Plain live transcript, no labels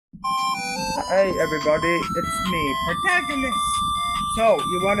Hey everybody, it's me, Protagonist. So,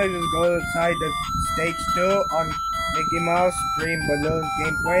 you wanna just go inside the stage 2 on Mickey Mouse Dream Balloon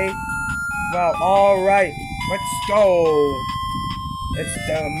gameplay? Well, alright, let's go! It's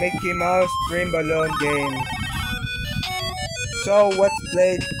the Mickey Mouse Dream Balloon game. So, let's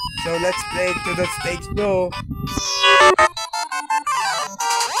play to the stage 2.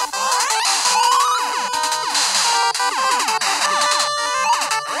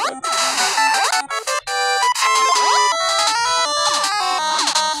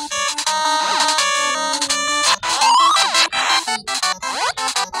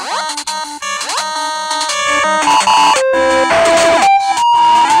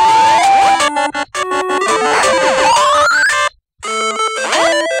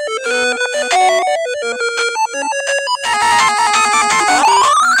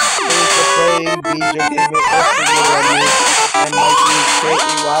 Video game with SWW and my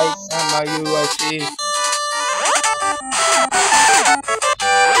K-E-Y and my USC.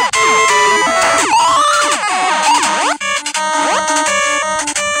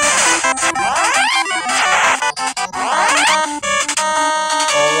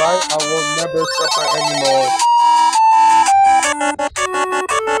 Alright, I will never suffer anymore.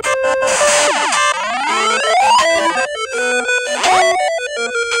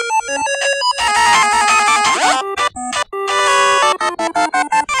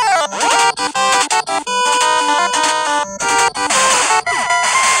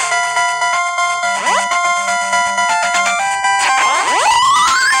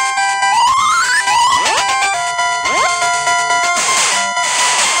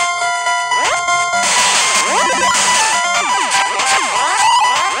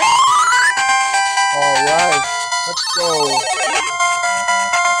 Alright, let's go.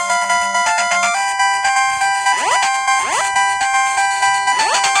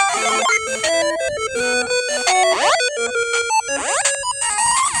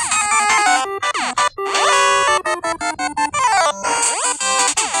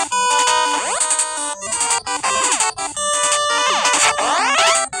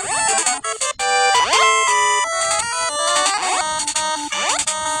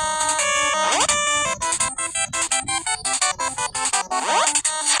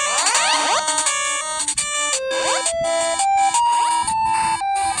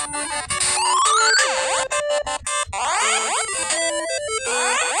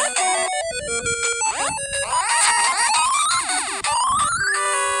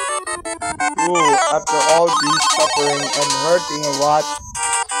 Ooh, after all these suffering and hurting a lot,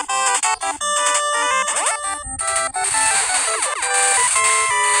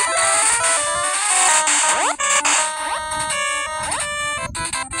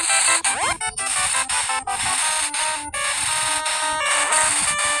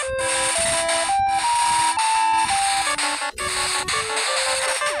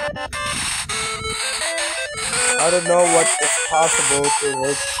 I don't know what is possible to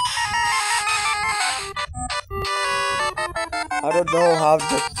hurt. I don't know how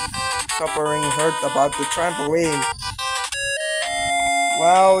the suffering hurt about the trampoline.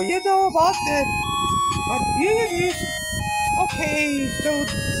 Well, you know about it, but you okay, so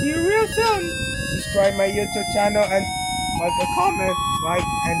see you real soon. Subscribe my YouTube channel and like a comment, like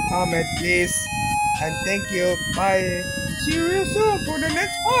and comment please. And thank you, bye. See you real soon for the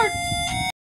next part.